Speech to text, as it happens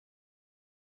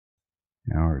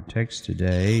Our text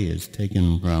today is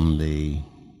taken from the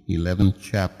 11th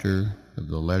chapter of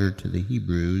the letter to the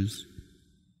Hebrews,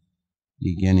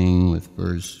 beginning with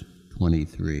verse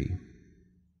 23.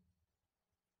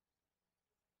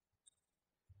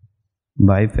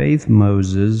 By faith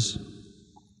Moses,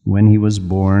 when he was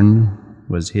born,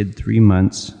 was hid 3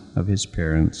 months of his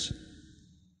parents,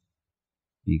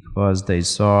 because they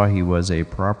saw he was a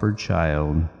proper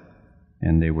child,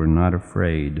 and they were not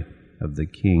afraid of the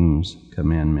king's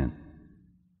commandment.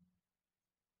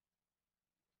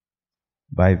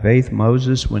 By faith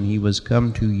Moses, when he was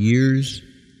come to years,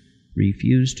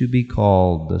 refused to be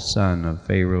called the son of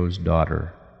Pharaoh's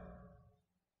daughter,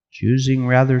 choosing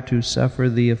rather to suffer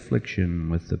the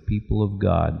affliction with the people of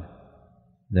God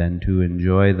than to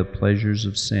enjoy the pleasures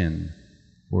of sin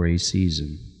for a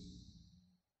season,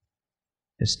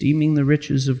 esteeming the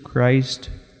riches of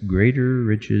Christ greater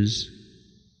riches,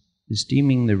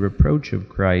 esteeming the reproach of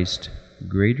Christ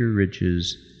greater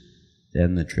riches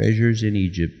than the treasures in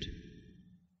Egypt,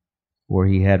 for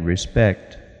he had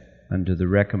respect unto the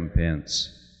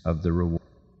recompense of the reward.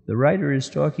 The writer is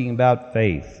talking about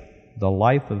faith, the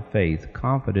life of faith,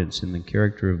 confidence in the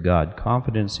character of God,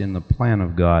 confidence in the plan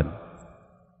of God,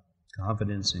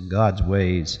 confidence in God's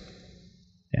ways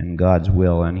and God's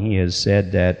will. And he has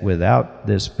said that without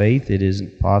this faith it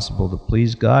isn't possible to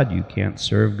please God. You can't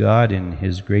serve God in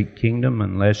His great kingdom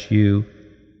unless you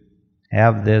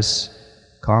have this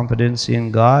confidence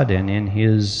in God and in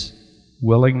His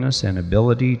willingness and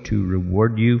ability to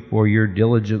reward you for your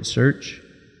diligent search.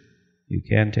 You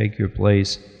can't take your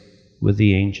place with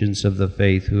the ancients of the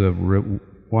faith who have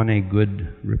won a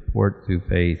good report through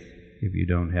faith if you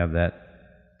don't have that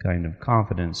kind of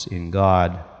confidence in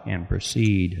God and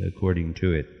proceed according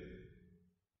to it.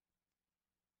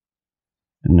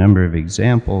 A number of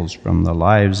examples from the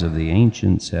lives of the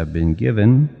ancients have been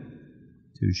given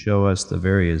to show us the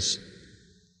various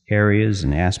areas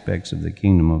and aspects of the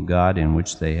kingdom of God in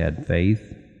which they had faith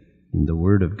in the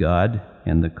Word of God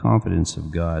and the confidence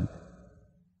of God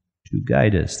to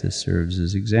guide us. This serves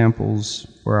as examples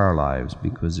for our lives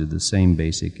because of the same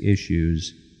basic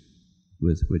issues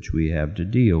with which we have to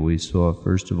deal. We saw,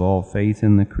 first of all, faith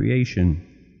in the creation,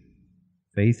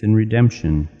 faith in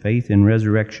redemption, faith in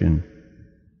resurrection,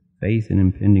 faith in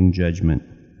impending judgment,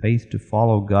 faith to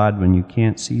follow God when you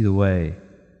can't see the way,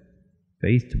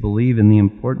 faith to believe in the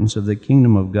importance of the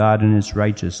kingdom of God and its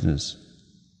righteousness,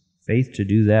 faith to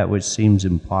do that which seems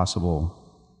impossible,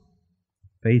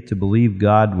 faith to believe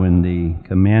God when the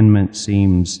commandment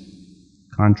seems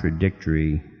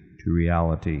contradictory to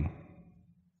reality,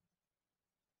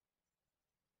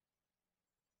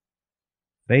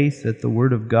 faith that the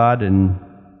Word of God, and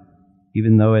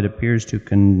even though it appears to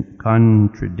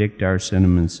contradict our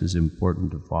sentiments, is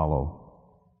important to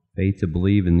follow. Faith to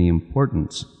believe in the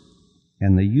importance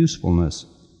and the usefulness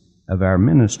of our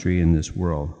ministry in this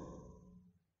world.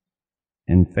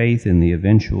 And faith in the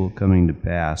eventual coming to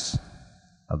pass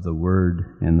of the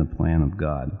Word and the plan of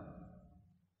God.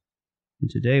 And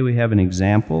today we have an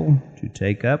example to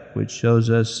take up which shows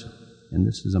us, and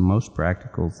this is a most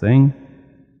practical thing,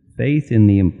 faith in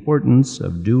the importance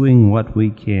of doing what we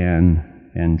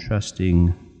can and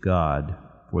trusting God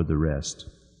for the rest.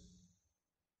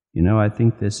 You know, I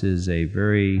think this is a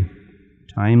very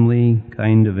timely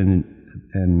kind of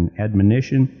an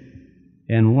admonition,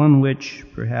 and one which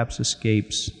perhaps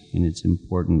escapes in its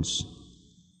importance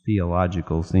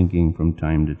theological thinking from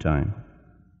time to time.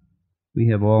 We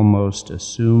have almost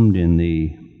assumed in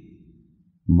the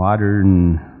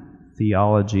modern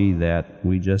theology that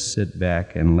we just sit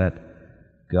back and let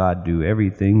God do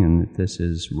everything, and that this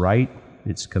is right,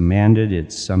 it's commanded,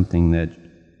 it's something that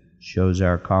shows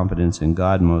our confidence in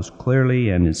God most clearly,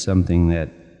 and it's something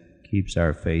that keeps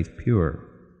our faith pure.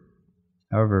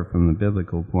 However, from the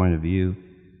biblical point of view,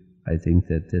 I think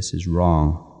that this is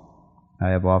wrong. I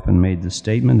have often made the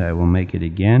statement, I will make it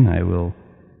again, I will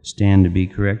stand to be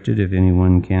corrected if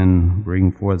anyone can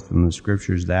bring forth from the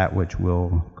Scriptures that which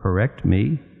will correct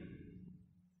me.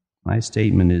 My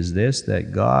statement is this,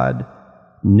 that God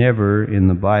never in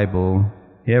the Bible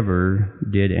ever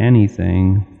did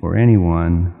anything for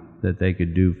anyone that they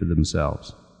could do for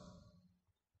themselves.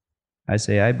 I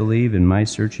say I believe in my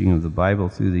searching of the Bible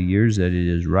through the years that it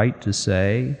is right to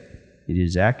say, it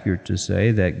is accurate to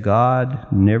say that God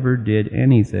never did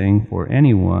anything for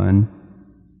anyone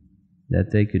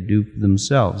that they could do for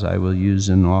themselves. I will use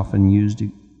an often used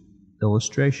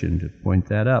illustration to point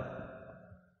that up.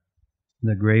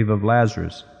 The grave of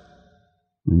Lazarus.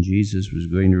 When Jesus was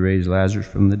going to raise Lazarus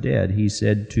from the dead, he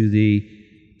said to the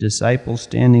disciples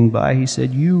standing by, he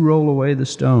said, "You roll away the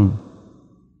stone."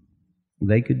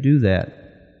 They could do that.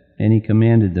 and he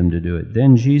commanded them to do it.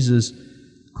 Then Jesus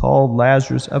called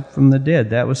Lazarus up from the dead.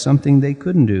 That was something they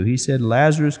couldn't do. He said,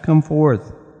 "Lazarus, come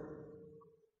forth."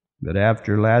 But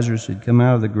after Lazarus had come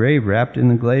out of the grave, wrapped in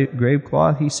the grave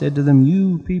cloth, he said to them,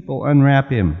 "You people, unwrap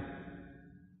him."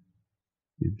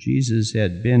 If Jesus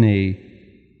had been a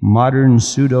modern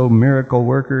pseudo-miracle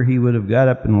worker, he would have got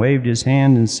up and waved his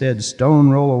hand and said,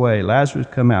 "Stone, roll away. Lazarus,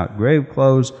 come out. Grave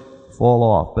clothes, fall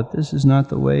off." But this is not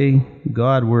the way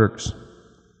God works.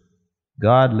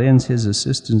 God lends his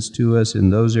assistance to us in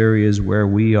those areas where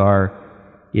we are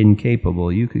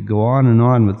incapable. You could go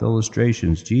on with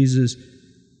illustrations. Jesus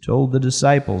told the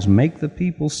disciples, "Make the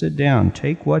people sit down.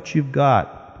 Take what you've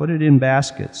got, put it in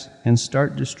baskets, and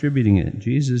start distributing it."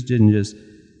 Jesus didn't just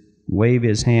wave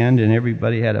his hand and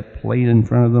everybody had a plate in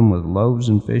front of them with loaves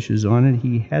and fishes on it.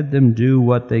 He had them do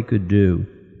what they could do.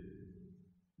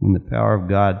 And the power of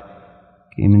God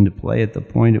came into play at the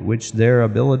point at which their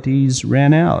abilities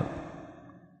ran out.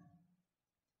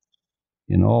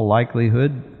 In all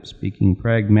likelihood, speaking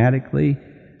pragmatically,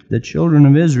 the children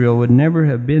of Israel would never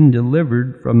have been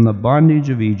delivered from the bondage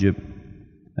of Egypt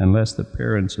unless the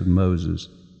parents of Moses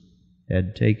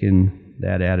had taken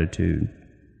that attitude.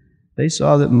 They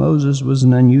saw that Moses was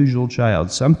an unusual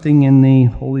child. Something in the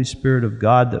Holy Spirit of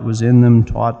God that was in them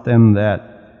taught them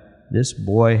that this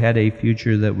boy had a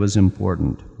future that was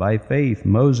important. By faith,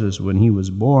 Moses, when he was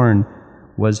born,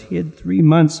 was hid 3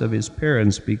 months of his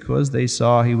parents because they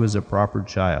saw he was a proper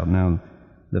child. Now,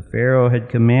 the Pharaoh had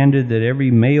commanded that every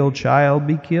male child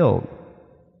be killed.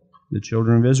 The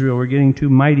children of Israel were getting too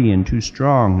mighty and too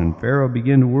strong, and Pharaoh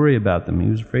began to worry about them. He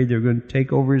was afraid they were going to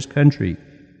take over his country.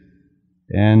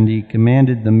 And he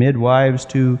commanded the midwives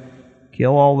to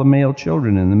kill all the male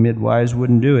children, and the midwives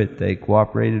wouldn't do it. They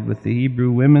cooperated with the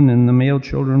Hebrew women, and the male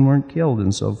children weren't killed.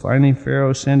 And so finally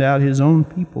Pharaoh sent out his own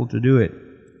people to do it.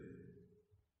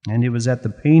 And it was at the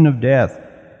pain of death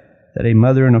that a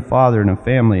mother and a father and a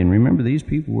family, and remember, these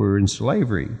people were in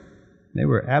slavery. They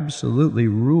were absolutely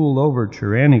ruled over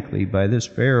tyrannically by this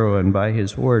Pharaoh and by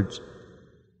his hordes,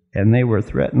 and they were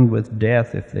threatened with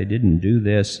death if they didn't do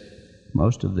this.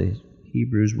 Most of the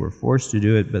Hebrews were forced to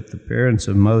do it, but the parents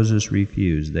of Moses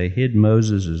refused. They hid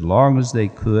Moses as long as they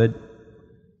could,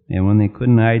 and when they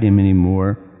couldn't hide him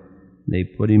anymore, they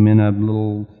put him in a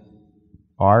little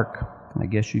ark, I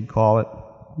guess you'd call it,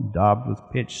 daubed with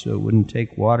pitch so it wouldn't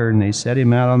take water, and they set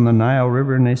him out on the Nile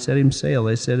River and they set him sail.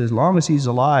 They said, as long as he's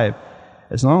alive,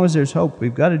 as long as there's hope,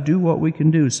 we've got to do what we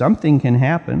can do. Something can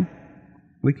happen.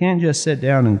 We can't just sit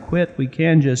down and quit. We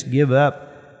can't just give up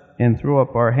and throw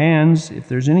up our hands. If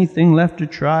there's anything left to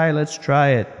try, let's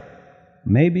try it.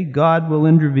 Maybe God will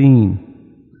intervene.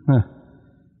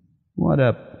 What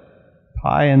a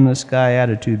pie-in-the-sky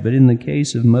attitude. But in the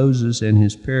case of Moses and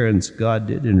his parents, God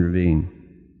did intervene.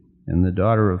 And the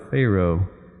daughter of Pharaoh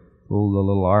pulled the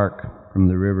little ark from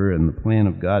the river, and the plan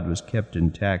of God was kept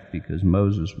intact because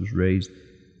Moses was raised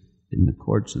in the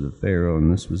courts of the Pharaoh,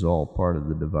 and this was all part of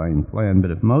the divine plan.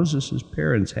 But if Moses'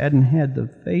 parents hadn't had the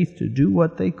faith to do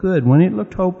what they could, when it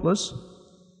looked hopeless,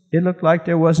 it looked like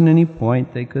there wasn't any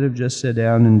point, they could have just sat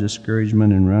down in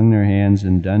discouragement and wrung their hands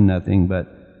and done nothing, but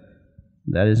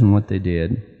that isn't what they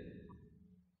did.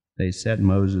 They set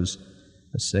Moses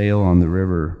a sail on the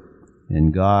river,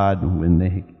 and God, when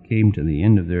they came to the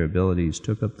end of their abilities,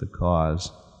 took up the cause,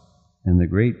 and the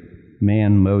great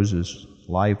man Moses'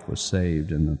 life was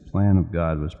saved, and the plan of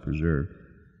God was preserved,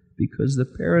 because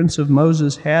the parents of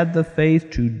Moses had the faith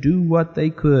to do what they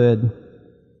could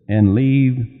and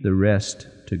leave the rest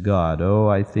to God. Oh,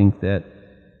 I think that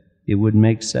it would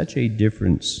make such a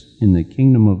difference in the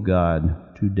kingdom of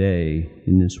God today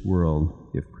in this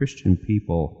world if Christian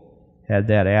people had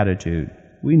that attitude.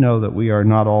 We know that we are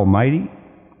not almighty.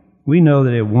 We know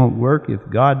that it won't work if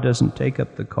God doesn't take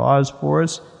up the cause for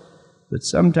us. But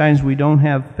sometimes we don't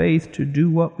have faith to do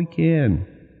what we can,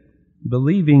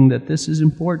 believing that this is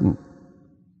important.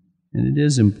 And it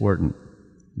is important.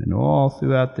 And all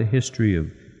throughout the history of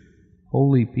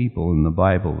holy people in the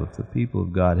Bible, if the people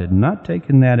of God had not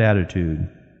taken that attitude,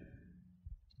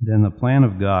 then the plan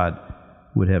of God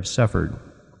would have suffered,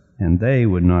 and they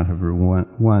would not have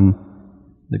won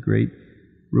the great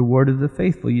reward of the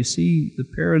faithful. You see, the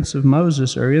parents of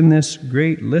Moses are in this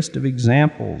great list of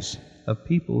examples of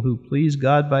people who pleased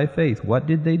God by faith. What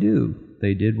did they do?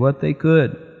 They did what they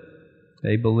could.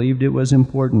 They believed it was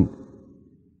important.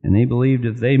 And they believed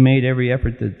if they made every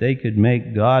effort that they could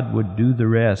make, God would do the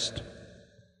rest.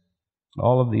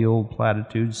 All of the old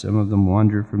platitudes, some of them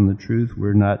wander from the truth.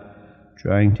 We're not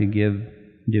trying to give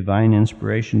divine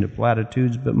inspiration to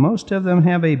platitudes, but most of them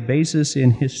have a basis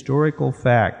in historical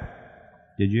fact.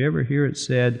 Did you ever hear it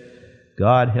said,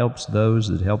 God helps those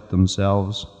that help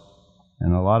themselves?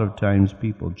 And a lot of times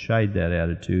people chide that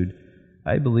attitude.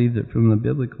 I believe that from the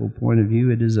biblical point of view,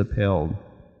 it is upheld.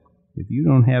 If you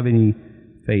don't have any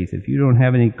faith, if you don't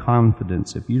have any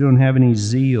confidence, if you don't have any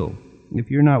zeal, if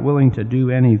you're not willing to do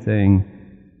anything,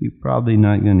 you're probably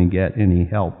not going to get any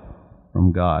help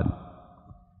from God.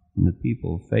 And the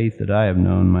people of faith that I have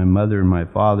known, my mother and my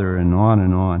father and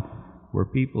on, were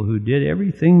people who did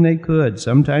everything they could.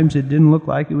 Sometimes it didn't look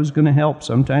like it was going to help.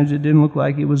 Sometimes it didn't look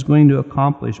like it was going to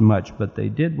accomplish much, but they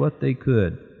did what they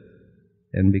could.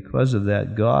 And because of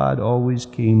that, God always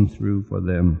came through for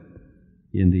them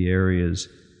in the areas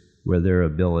where their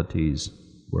abilities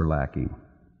were lacking.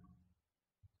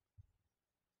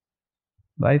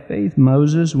 By faith,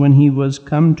 Moses, when he was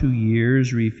come to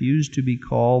years, refused to be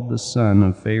called the son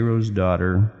of Pharaoh's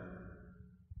daughter,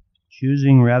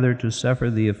 choosing rather to suffer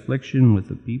the affliction with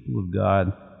the people of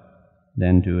God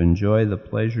than to enjoy the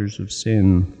pleasures of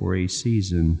sin for a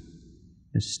season,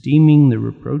 esteeming the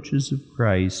reproaches of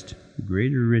Christ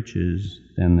greater riches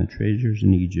than the treasures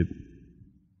in Egypt,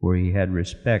 for he had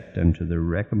respect unto the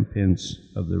recompense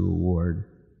of the reward.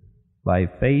 By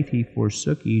faith he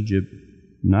forsook Egypt,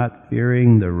 not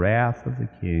fearing the wrath of the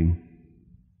king,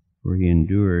 for he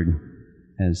endured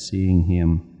as seeing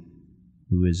him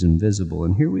who is invisible.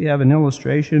 And here we have an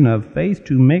illustration of faith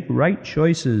to make right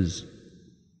choices,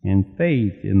 and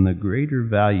faith in the greater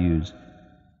values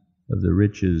of the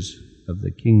riches of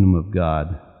the kingdom of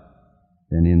God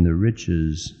than in the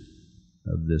riches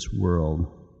of this world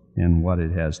and what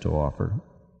it has to offer.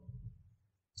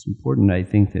 It's important, I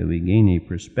think, that we gain a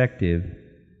perspective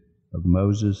of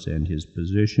Moses and his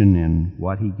position and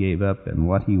what he gave up and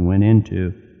what he went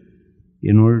into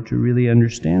in order to really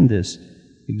understand this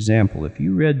example. If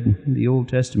you read the Old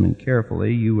Testament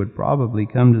carefully, you would probably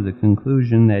come to the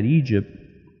conclusion that Egypt,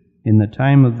 in the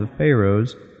time of the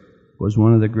pharaohs, was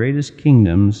one of the greatest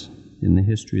kingdoms in the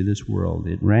history of this world.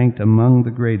 It ranked among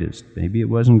the greatest. Maybe it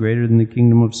wasn't greater than the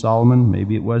kingdom of Solomon.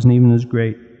 Maybe it wasn't even as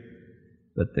great.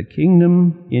 But the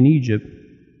kingdom in Egypt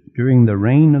during the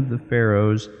reign of the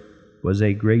pharaohs was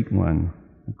a great one,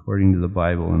 according to the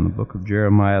Bible. In the book of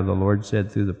Jeremiah, the Lord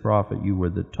said through the prophet, "You were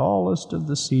the tallest of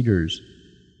the cedars,"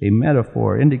 a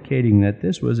metaphor indicating that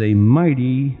this was a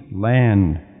mighty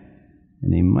land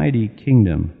and a mighty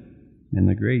kingdom. And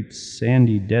the great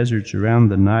sandy deserts around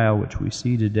the Nile, which we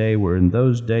see today, were in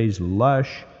those days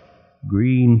lush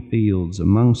green fields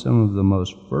among some of the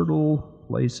most fertile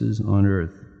places on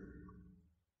earth.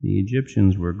 The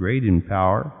Egyptians were great in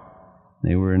power.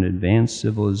 They were an advanced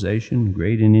civilization,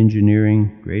 great in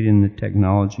engineering, great in the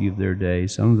technology of their day.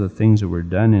 Some of the things that were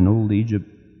done in old Egypt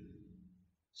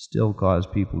still cause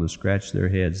people to scratch their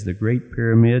heads. The Great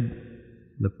Pyramid,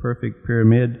 the perfect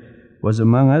pyramid, was,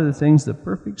 among other things, the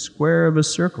perfect square of a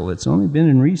circle. It's only been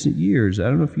in recent years, I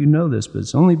don't know if you know this, but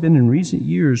it's only been in recent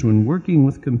years when working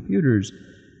with computers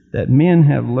that men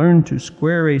have learned to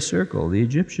square a circle. The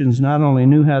Egyptians not only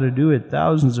knew how to do it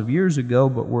thousands of years ago,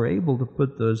 but were able to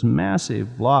put those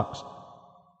massive blocks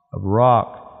of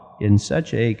rock in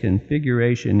such a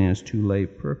configuration as to lay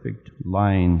perfect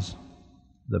lines,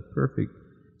 the perfect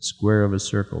square of a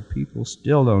circle. People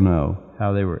still don't know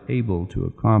how they were able to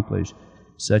accomplish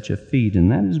such a feat,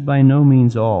 and that is by no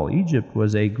means all. Egypt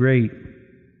was a great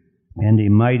and a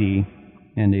mighty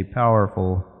and a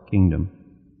powerful kingdom.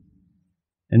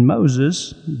 And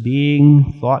Moses,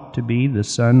 being thought to be the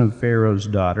son of Pharaoh's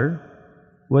daughter,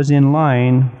 was in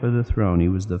line for the throne. He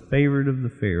was the favorite of the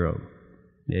Pharaoh,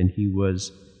 and he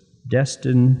was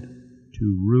destined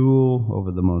to rule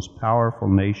over the most powerful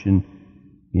nation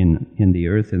in the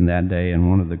earth in that day, and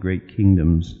one of the great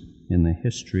kingdoms in the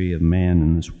history of man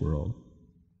in this world.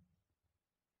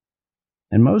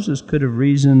 And Moses could have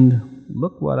reasoned,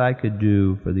 look what I could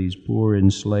do for these poor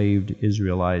enslaved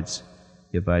Israelites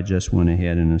if I just went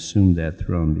ahead and assumed that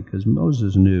throne, because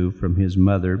Moses knew from his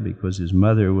mother, because his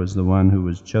mother was the one who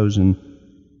was chosen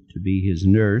to be his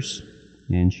nurse,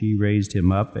 and she raised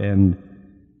him up and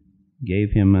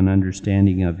gave him an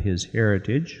understanding of his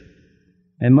heritage.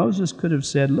 And Moses could have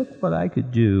said, look what I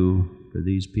could do for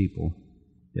these people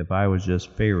if I was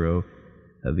just Pharaoh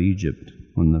of Egypt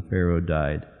when the Pharaoh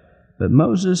died. But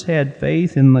Moses had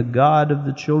faith in the God of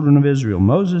the children of Israel.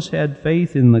 Moses had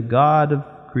faith in the God of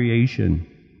creation.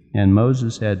 And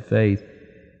Moses had faith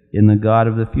in the God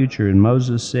of the future. And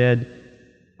Moses said,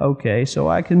 okay, so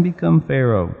I can become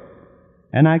Pharaoh,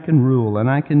 and I can rule, and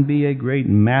I can be a great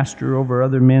master over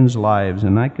other men's lives,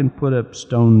 and I can put up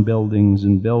stone buildings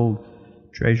and build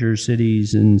treasure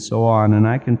cities and so on, and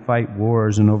I can fight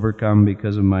wars and overcome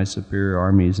because of my superior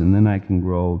armies, and then I can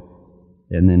grow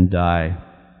and then die,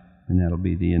 and that'll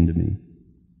be the end of me.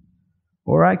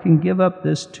 Or I can give up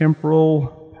this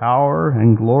temporal power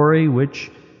and glory,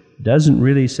 which doesn't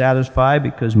really satisfy,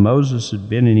 because Moses had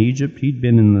been in Egypt, he'd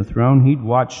been in the throne, he'd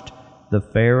watched the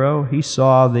Pharaoh, he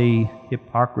saw the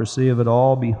hypocrisy of it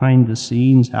all behind the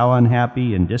scenes, how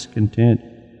unhappy and discontent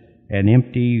and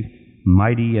empty,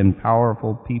 mighty and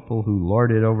powerful people who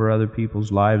lord it over other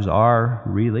people's lives are,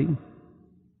 really.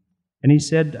 And he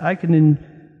said, I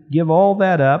can give all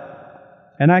that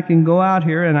up, and I can go out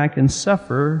here and I can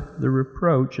suffer the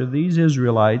reproach of these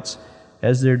Israelites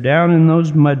as they're down in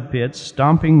those mud pits,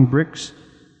 stomping bricks,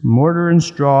 mortar and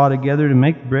straw together to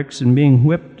make bricks, and being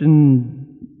whipped and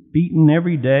beaten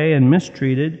every day and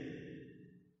mistreated.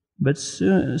 But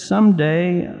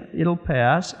someday it'll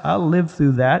pass. I'll live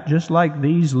through that, just like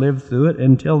these lived through it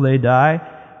until they die.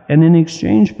 And in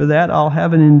exchange for that, I'll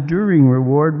have an enduring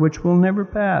reward which will never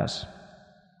pass.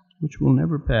 Which will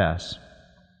never pass.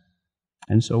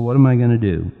 And so what am I going to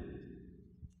do?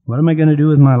 What am I going to do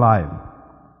with my life?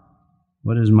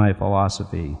 What is my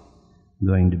philosophy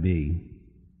going to be?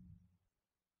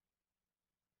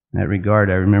 In that regard,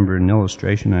 I remember an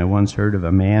illustration I once heard of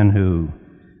a man who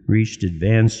reached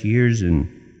advanced years and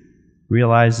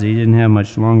realized that he didn't have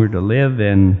much longer to live,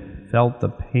 and felt the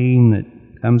pain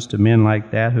that comes to men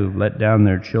like that who've let down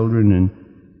their children, and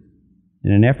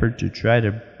in an effort to try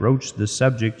to broach the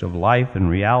subject of life and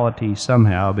reality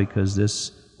somehow, because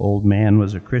this old man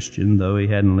was a Christian, though he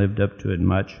hadn't lived up to it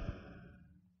much.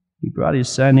 He brought his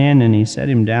son in and he sat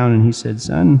him down and he said,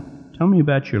 "Son, tell me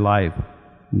about your life,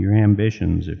 your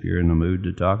ambitions, if you're in the mood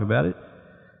to talk about it.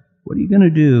 What are you going to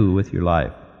do with your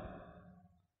life?"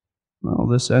 Well,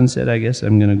 the son said, "I guess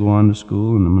I'm going to go on to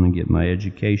school and I'm going to get my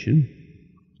education."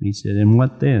 He said, "And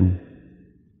what then?"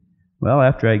 "Well,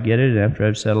 after I get it, after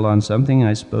I've settled on something,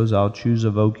 I suppose I'll choose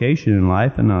a vocation in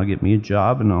life and I'll get me a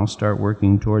job and I'll start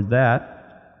working toward that."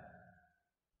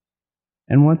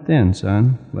 "And what then,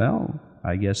 son?" "Well,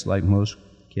 I guess like most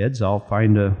kids, I'll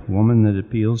find a woman that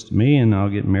appeals to me and I'll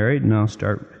get married and I'll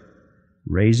start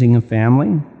raising a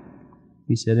family."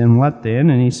 He said, "And what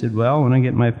then?" And he said, "Well, when I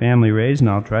get my family raised, and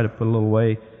I'll try to put a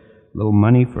little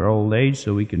money for old age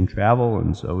so we can travel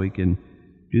and so we can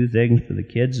do things for the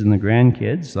kids and the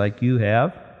grandkids like you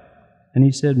have." And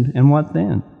he said, "And what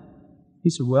then?" He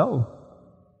said, "Well,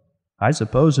 I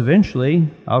suppose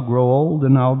eventually I'll grow old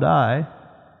and I'll die."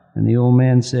 And the old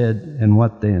man said, "And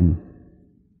what then?"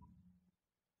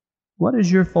 What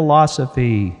is your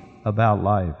philosophy about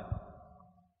life?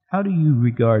 How do you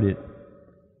regard it?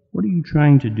 What are you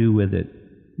trying to do with it?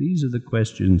 These are the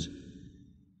questions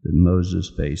that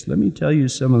Moses faced. Let me tell you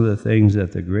some of the things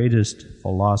that the greatest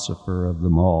philosopher of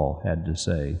them all had to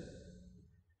say.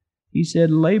 He said,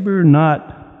 "Labor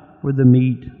not for the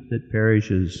meat that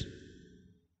perishes.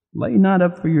 Lay not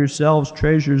up for yourselves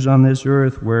treasures on this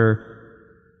earth where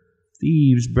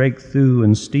thieves break through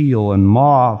and steal, and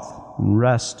moth and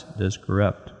rust does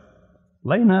corrupt.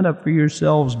 Lay not up for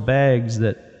yourselves bags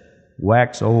that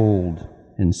wax old,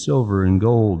 and silver and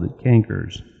gold that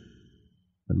cankers.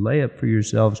 But lay up for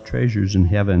yourselves treasures in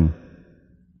heaven.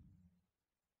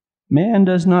 Man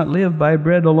does not live by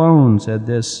bread alone," said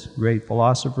this great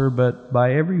philosopher, "but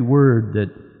by every word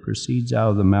that proceeds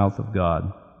out of the mouth of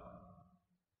God."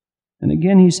 And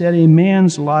again he said, "A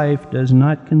man's life does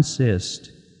not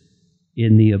consist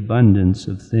in the abundance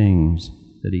of things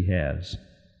that he has."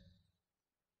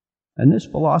 And this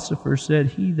philosopher said,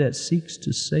 "He that seeks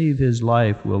to save his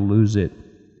life will lose it,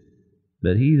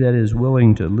 but he that is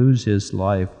willing to lose his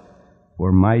life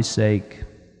for my sake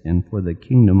and for the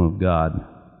kingdom of God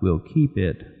will keep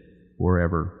it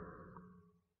forever."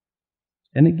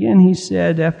 And again he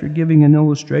said, after giving an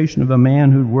illustration of a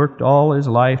man who'd worked all his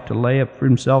life to lay up for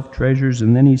himself treasures,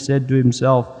 and then he said to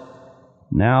himself,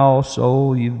 "Now,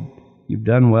 soul, you've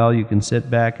done well, you can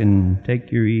sit back and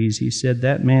take your ease." He said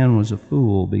that man was a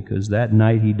fool, because that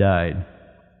night he died.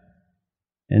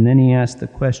 And then he asked the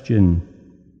question,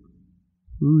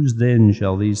 "Whose then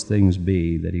shall these things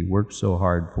be that he worked so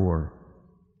hard for?"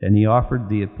 And he offered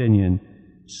the opinion,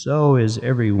 "So is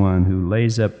everyone who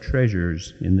lays up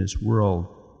treasures in this world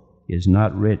is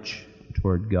not rich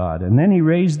toward God." And then he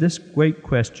raised this great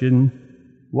question,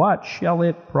 "What shall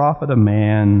it profit a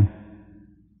man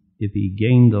if he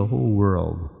gained the whole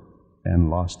world and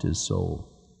lost his soul?"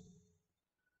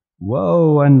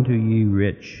 "Woe unto ye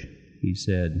rich," he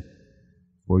said,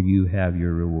 "for you have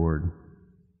your reward."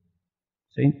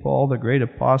 St. Paul, the great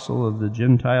apostle of the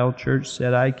Gentile church,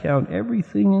 said, "I count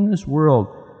everything in this world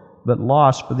but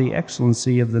loss for the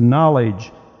excellency of the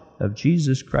knowledge of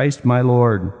Jesus Christ my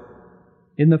Lord."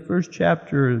 In the first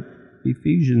chapter of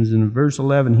Ephesians, in verse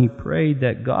 11, he prayed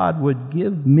that God would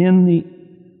give men the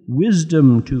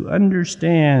wisdom to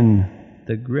understand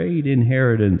the great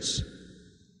inheritance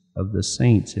of the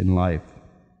saints in life.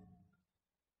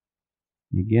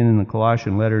 Again, in the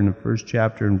Colossian letter, in the first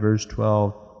chapter, in verse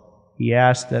 12, he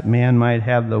asked that man might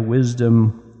have the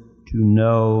wisdom to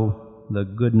know the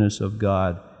goodness of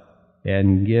God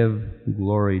and give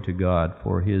glory to God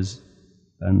for his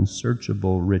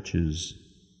unsearchable riches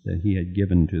that he had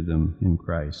given to them in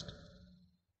Christ.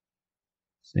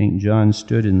 St. John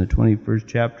stood in the 21st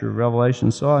chapter of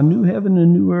Revelation, saw a new heaven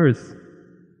and a new earth,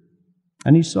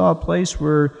 and he saw a place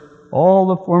where all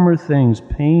the former things,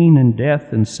 pain and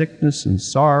death and sickness and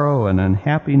sorrow and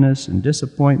unhappiness and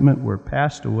disappointment, were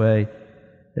passed away,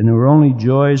 and there were only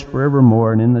joys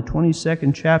forevermore. And in the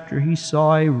 22nd chapter, he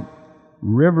saw a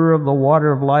river of the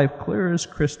water of life, clear as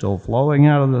crystal, flowing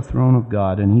out of the throne of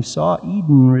God. And he saw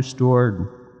Eden restored.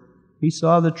 He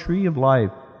saw the tree of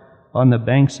life on the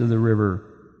banks of the river.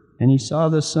 And he saw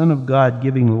the Son of God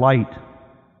giving light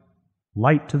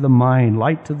to the mind,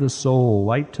 light to the soul,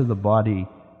 light to the body,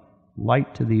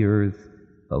 light to the earth,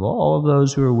 of all of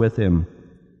those who are with him.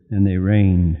 And they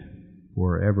reigned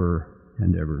forever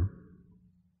and ever.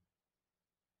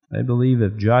 I believe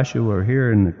if Joshua were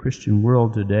here in the Christian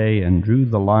world today and drew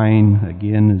the line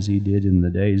again as he did in the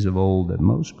days of old, that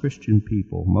most Christian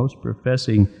people, most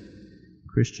professing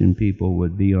Christian people,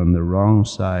 would be on the wrong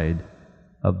side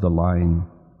of the line.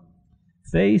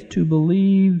 Faith to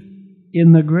believe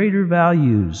in the greater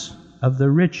values of the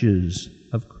riches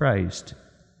of Christ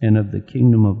and of the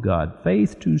kingdom of God.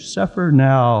 Faith to suffer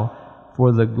now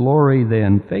for the glory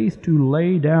then. Faith to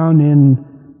lay down in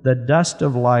the dust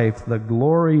of life the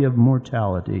glory of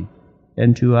mortality,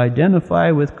 and to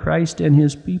identify with Christ and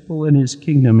his people and his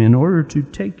kingdom in order to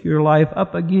take your life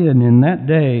up again in that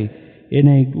day in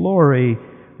a glory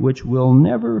which will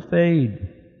never fade,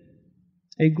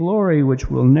 a glory which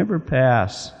will never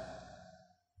pass.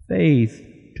 Faith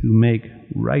to make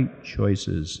right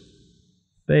choices.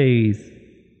 Faith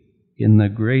in the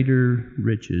greater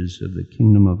riches of the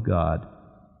kingdom of God.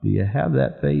 Do you have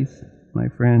that faith, my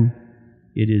friend?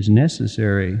 It is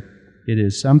necessary. It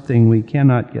is something we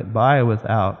cannot get by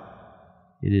without.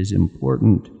 It is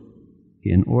important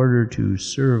in order to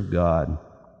serve God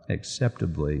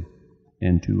acceptably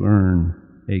and to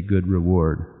earn a good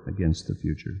reward against the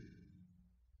future.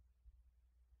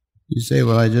 You say,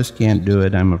 well, I just can't do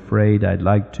it. I'm afraid. I'd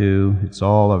like to. It's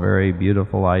all a very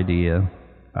beautiful idea.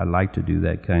 I'd like to do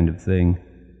that kind of thing,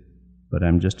 but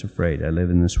I'm just afraid. I live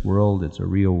in this world. It's a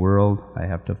real world. I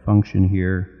have to function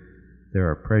here. There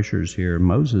are pressures here.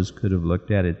 Moses could have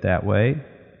looked at it that way.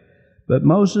 But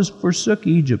Moses forsook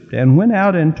Egypt and went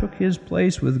out and took his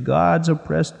place with God's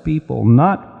oppressed people,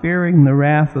 not fearing the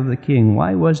wrath of the king.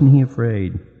 Why wasn't he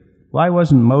afraid? Why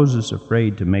wasn't Moses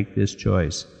afraid to make this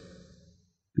choice?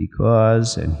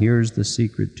 Because, and here's the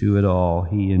secret to it all,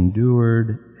 he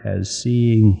endured as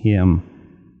seeing him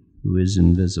who is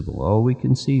invisible. Oh, we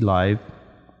can see life,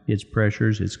 its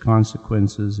pressures, its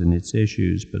consequences, and its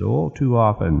issues, but all too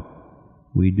often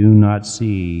we do not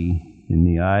see in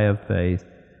the eye of faith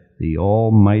the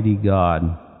Almighty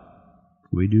God.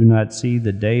 We do not see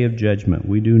the day of judgment.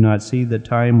 We do not see the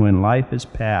time when life is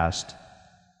past.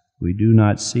 We do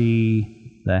not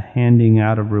see the handing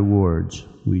out of rewards.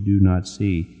 We do not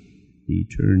see the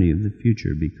eternity of the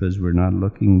future because we're not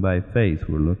looking by faith.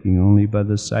 We're looking only by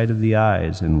the sight of the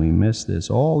eyes, and we miss this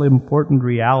all-important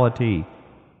reality.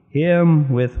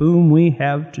 Him with whom we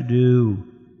have to do.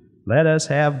 Let us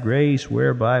have grace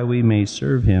whereby we may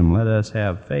serve him. Let us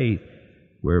have faith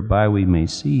whereby we may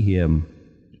see him.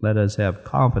 Let us have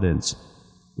confidence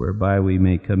whereby we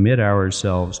may commit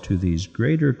ourselves to these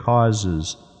greater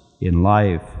causes in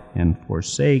life and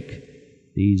forsake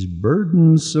these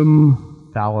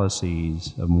burdensome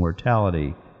fallacies of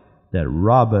mortality that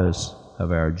rob us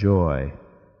of our joy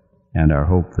and our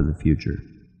hope for the future.